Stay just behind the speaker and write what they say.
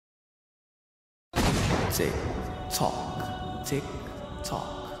tick, tock, tick, tock.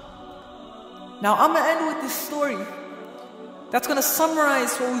 Now I'm gonna end with this story that's gonna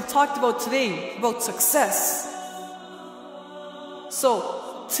summarize what we've talked about today, about success.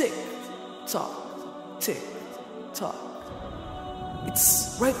 So, tick, tock, tick, tock.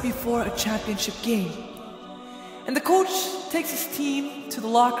 It's right before a championship game. And the coach takes his team to the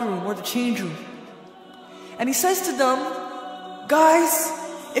locker room or the change room. And he says to them, guys,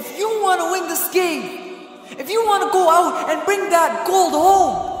 if you want to win this game, if you want to go out and bring that gold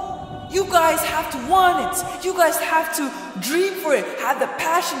home, you guys have to want it. You guys have to dream for it, have the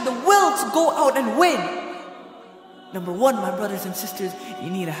passion, the will to go out and win. Number one, my brothers and sisters, you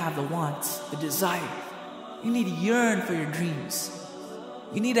need to have the want, the desire. You need to yearn for your dreams.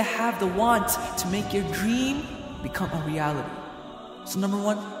 You need to have the want to make your dream become a reality. So number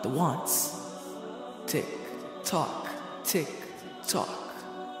one, the wants. Tick, tock, tick, tock.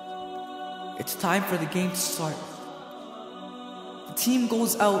 It's time for the game to start. The team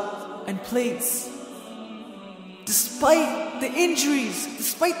goes out and plays. Despite the injuries,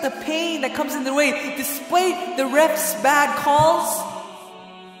 despite the pain that comes in their way, despite the refs' bad calls,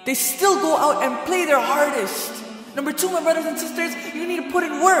 they still go out and play their hardest. Number two, my brothers and sisters, you need to put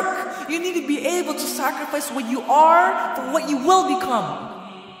in work. You need to be able to sacrifice what you are for what you will become.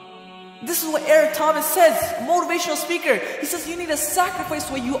 This is what Eric Thomas says, a motivational speaker. He says you need to sacrifice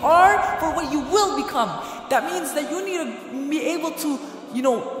what you are for what you will become. That means that you need to be able to,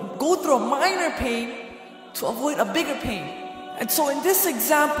 go through a minor pain to avoid a bigger pain. And so in this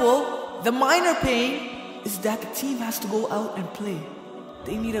example, the minor pain is that the team has to go out and play.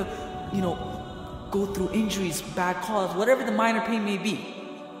 They need to, go through injuries, bad calls, whatever the minor pain may be,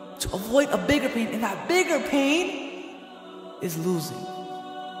 to avoid a bigger pain. And that bigger pain is losing.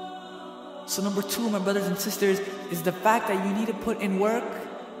 So number two, my brothers and sisters, is the fact that you need to put in work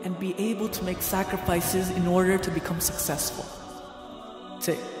and be able to make sacrifices in order to become successful.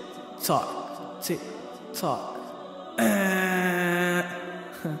 Tick, tock, tick, tock.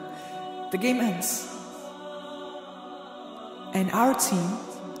 The game ends. And our team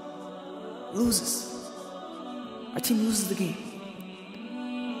loses. Our team loses the game.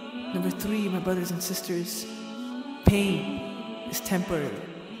 Number three, my brothers and sisters, pain is temporary.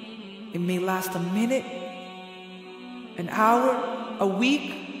 It may last a minute, an hour, a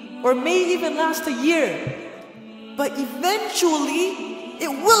week, or may even last a year. But eventually, it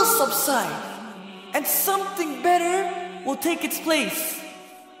will subside, and something better will take its place.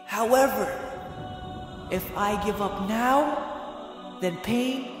 However, if I give up now, then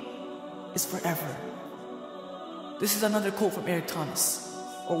pain is forever. This is another quote from Eric Thomas,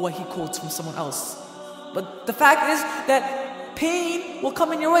 or what he quotes from someone else. But the fact is that pain will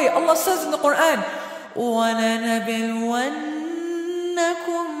come in your way. Allah says in the Quran, وَلَنَبْلُوَنَّكُمْ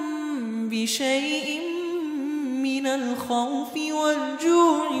بِشَيْءٍ مِّنَ الْخَوْفِ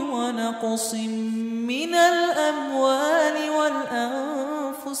وَالْجُوعِ وَنَقْصٍ مِّنَ الْأَمْوَالِ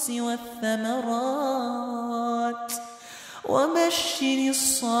وَالْأَنفُسِ وَالثَّمَرَاتِ وَبَشِّرِ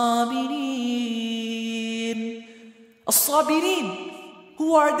الصَّابِرِينَ. الصابرين,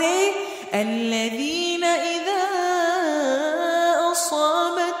 who are they? الَّذِينَ إِذَا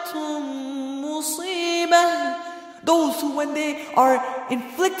أَصَابَتْهُمْ مُصِيبَةٌ, those who when they are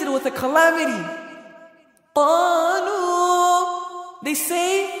inflicted with a calamity, قَالُوا, they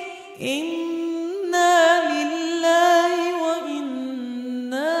say, إِنَّا لِلَّهِ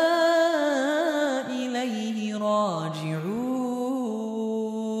وَإِنَّا إِلَيْهِ رَاجِعُونَ.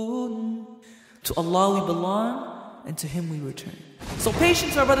 To Allah we belong, and to Him we return. So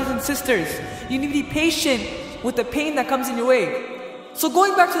patience, my brothers and sisters. You need to be patient with the pain that comes in your way. So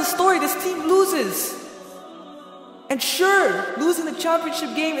going back to the story, this team loses. And sure, losing the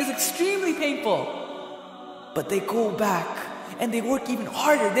championship game is extremely painful. But they go back and they work even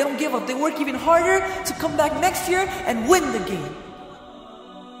harder. They don't give up. They work even harder to come back next year and win the game.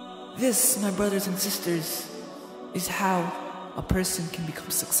 This, my brothers and sisters, is how a person can become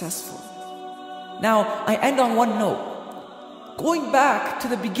successful. Now, I end on one note. Going back to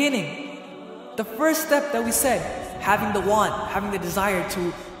the beginning, the first step that we said, having the want, having the desire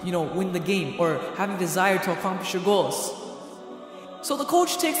to, win the game, or having the desire to accomplish your goals. So the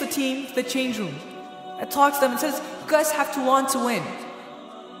coach takes the team to the change room and talks to them and says, you guys have to want to win.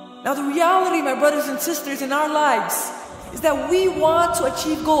 Now the reality, my brothers and sisters, in our lives is that we want to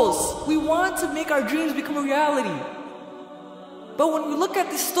achieve goals. We want to make our dreams become a reality. But when we look at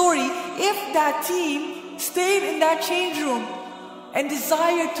this story, if that team stayed in that change room and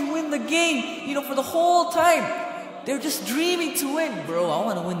desired to win the game, for the whole time, they're just dreaming to win. Bro, I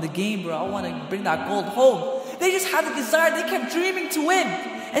want to win the game, bro. I want to bring that gold home. They just had the desire. They kept dreaming to win.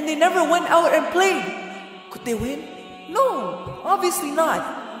 And they never went out and played. Could they win? No, obviously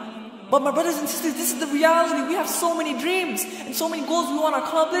not. But my brothers and sisters, this is the reality. We have so many dreams and so many goals we want to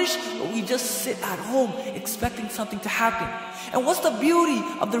accomplish, but we just sit at home expecting something to happen. And what's the beauty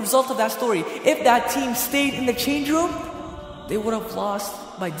of the result of that story? If that team stayed in the change room, they would have lost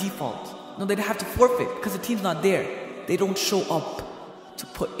by default. No, they'd have to forfeit because the team's not there. They don't show up to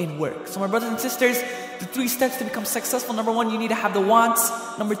put in work. So my brothers and sisters, the 3 steps to become successful. Number 1, you need to have the wants.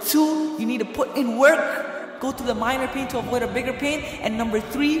 Number 2, you need to put in work. Go through the minor pain to avoid a bigger pain. And number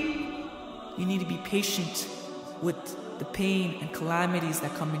 3, you need to be patient with the pain and calamities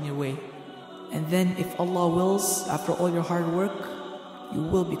that come in your way. And then if Allah wills, after all your hard work, you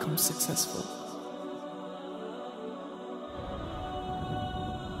will become successful.